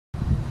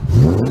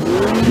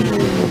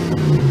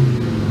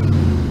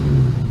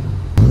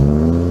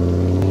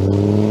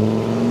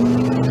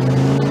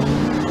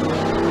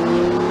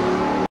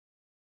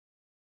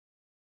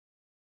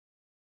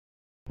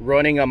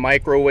Running a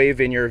microwave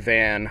in your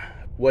van,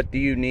 what do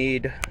you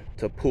need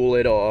to pull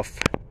it off?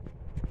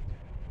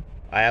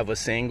 I have a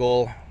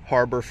single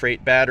Harbor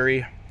Freight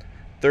battery,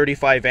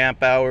 35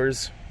 amp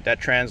hours. That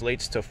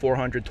translates to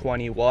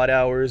 420 watt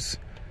hours.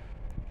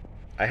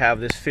 I have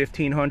this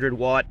 1500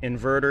 watt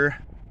inverter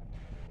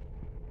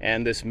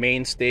and this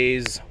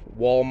Mainstays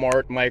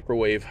Walmart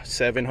microwave,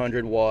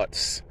 700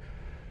 watts.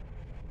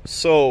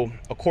 So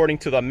according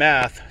to the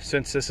math,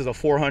 since this is a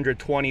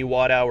 420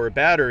 watt hour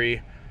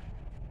battery,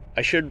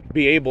 I should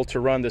be able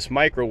to run this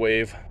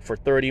microwave for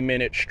 30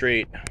 minutes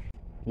straight.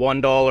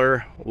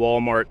 $1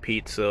 Walmart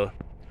pizza,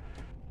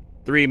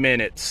 3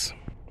 minutes.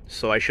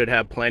 So I should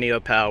have plenty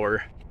of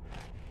power.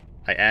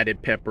 I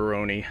added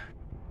pepperoni.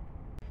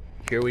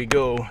 Here we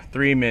go,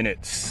 3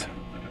 minutes.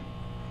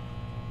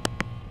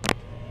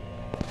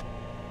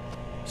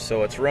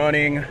 So it's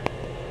running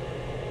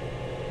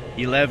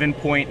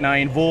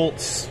 11.9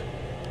 volts,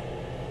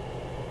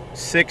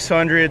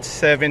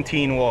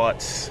 617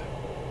 watts.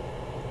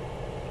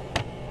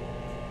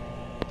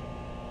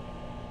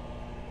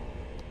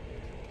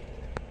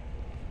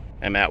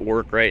 I'm at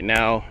work right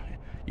now.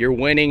 You're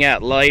winning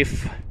at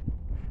life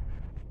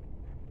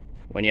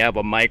when you have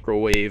a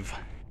microwave.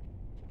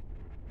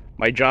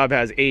 My job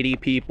has 80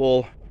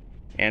 people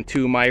and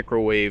 2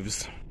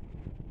 microwaves.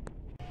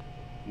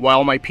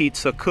 While my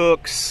pizza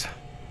cooks,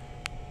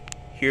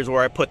 here's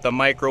where I put the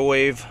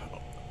microwave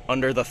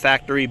under the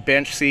factory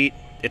bench seat.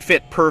 It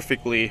fit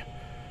perfectly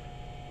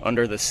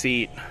under the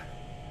seat.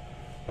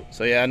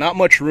 So yeah, not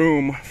much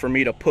room for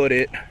me to put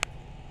it.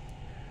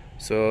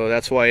 So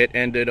that's why it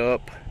ended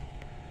up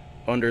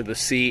under the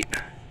seat.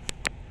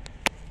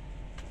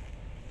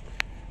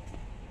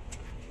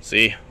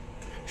 See,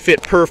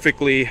 fit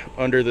perfectly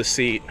under the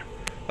seat.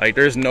 Like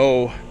there's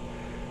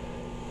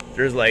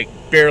like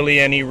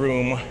barely any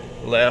room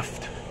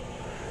left.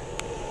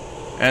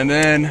 And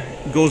then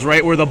it goes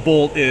right where the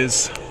bolt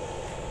is.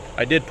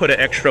 I did put an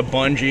extra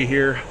bungee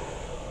here,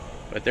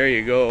 but there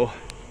you go.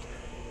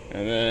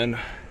 And then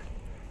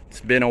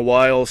it's been a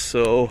while,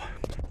 so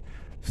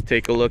let's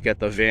take a look at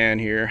the van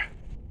here.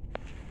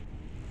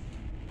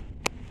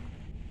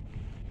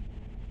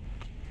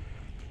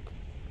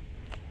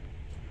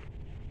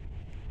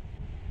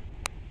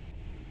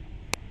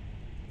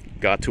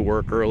 Got to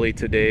work early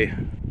today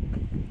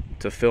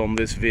to film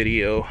this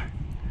video.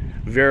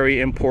 Very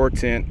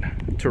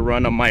important to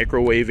run a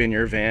microwave in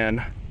your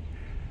van.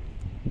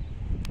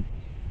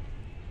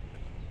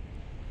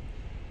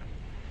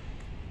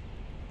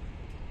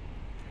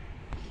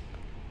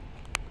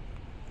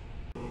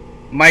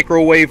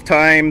 Microwave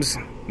times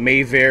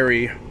may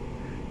vary.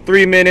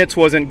 3 minutes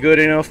wasn't good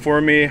enough for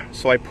me,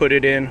 so I put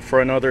it in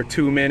for another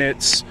 2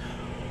 minutes.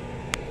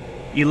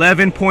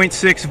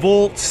 11.6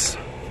 volts.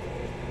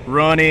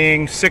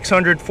 Running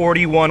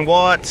 641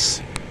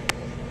 watts,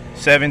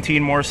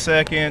 17 more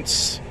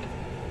seconds.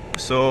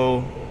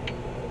 So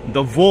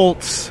the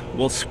volts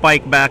will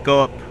spike back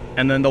up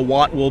and then the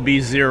watt will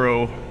be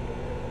 0.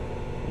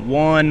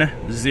 1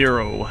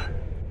 0.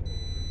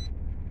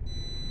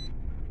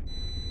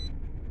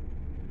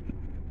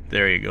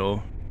 There you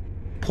go.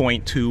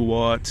 0.2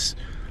 watts,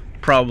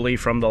 probably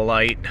from the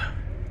light.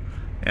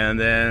 And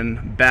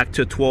then back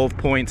to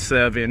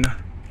 12.7.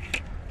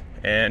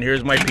 And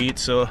here's my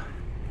pizza.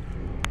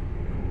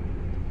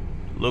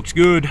 Looks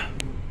good.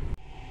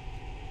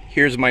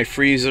 Here's my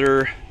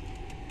freezer,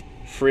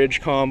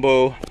 fridge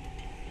combo.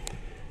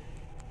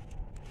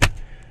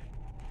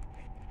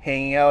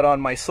 Hanging out on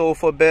my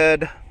sofa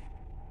bed.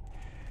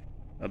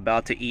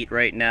 About to eat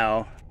right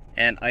now.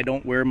 And I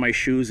don't wear my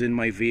shoes in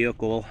my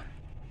vehicle.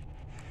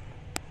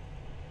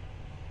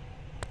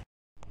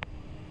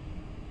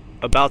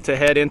 About to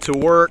head into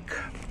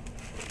work.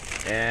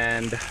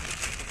 And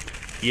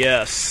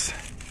yes,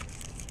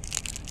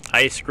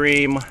 ice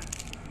cream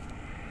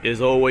is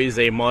always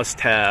a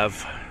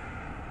must-have.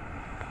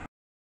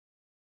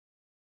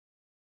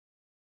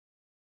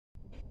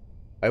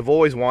 I've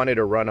always wanted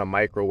to run a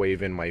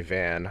microwave in my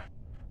van,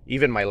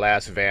 even my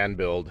last van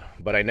build,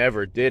 but I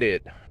never did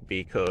it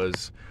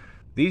because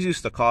these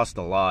used to cost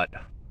a lot,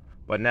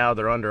 but now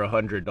they're under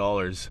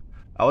 $100.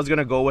 I was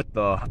gonna go with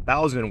the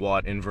 1000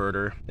 watt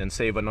inverter and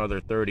save another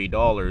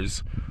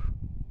 $30,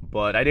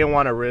 but I didn't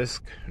want to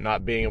risk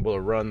not being able to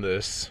run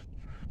this.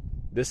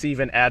 This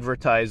even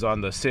advertised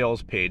on the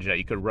sales page that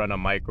you could run a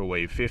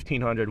microwave,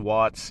 1500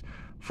 watts.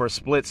 For a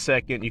split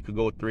second, you could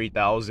go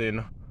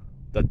 3000.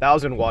 The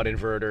 1000 watt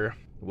inverter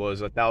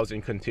was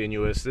 1000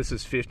 continuous. This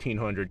is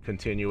 1500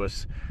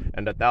 continuous.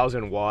 And the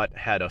 1000 watt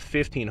had a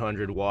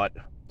 1500 watt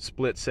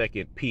split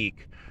second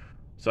peak.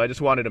 So I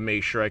just wanted to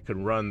make sure I could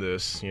run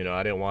this. You know,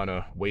 I didn't want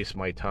to waste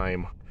my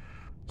time.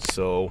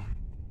 So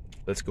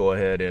let's go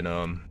ahead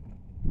and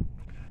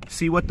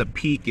see what the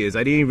peak is.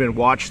 I didn't even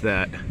watch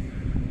that.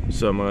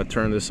 So I'm going to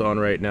turn this on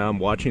right now. I'm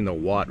watching the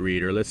watt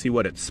reader. Let's see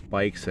what it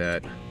spikes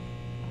at.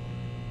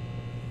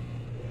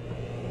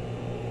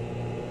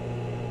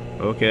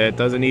 Okay, it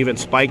doesn't even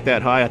spike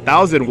that high.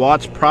 1000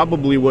 watts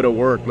probably would have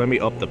worked. Let me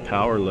up the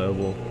power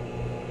level.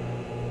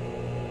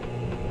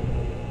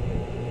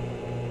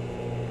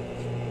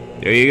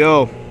 There you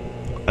go.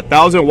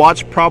 1,000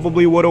 watts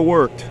probably would have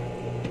worked.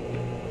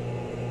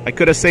 I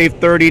could have saved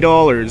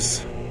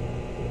 $30.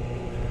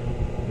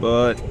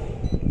 But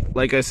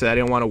like I said, I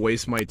didn't want to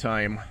waste my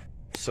time.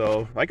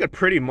 So I could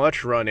pretty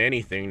much run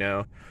anything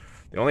now.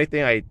 The only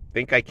thing I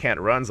think I can't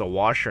run is a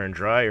washer and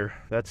dryer.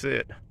 That's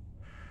it.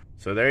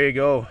 So there you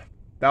go.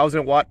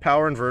 1,000 watt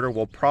power inverter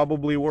will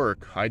probably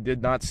work. I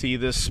did not see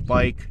this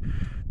spike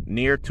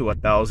near to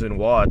 1,000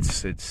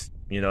 watts. It's,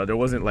 you know, there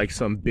wasn't like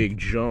some big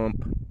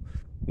jump.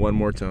 One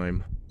more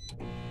time.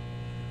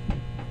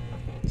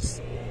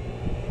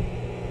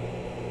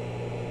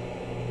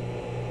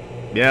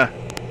 Yeah.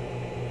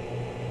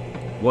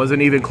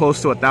 Wasn't even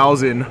close to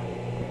 1,000.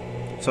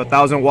 So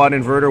 1,000 watt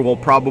inverter will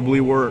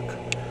probably work.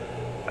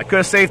 I could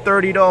have saved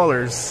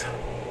 $30.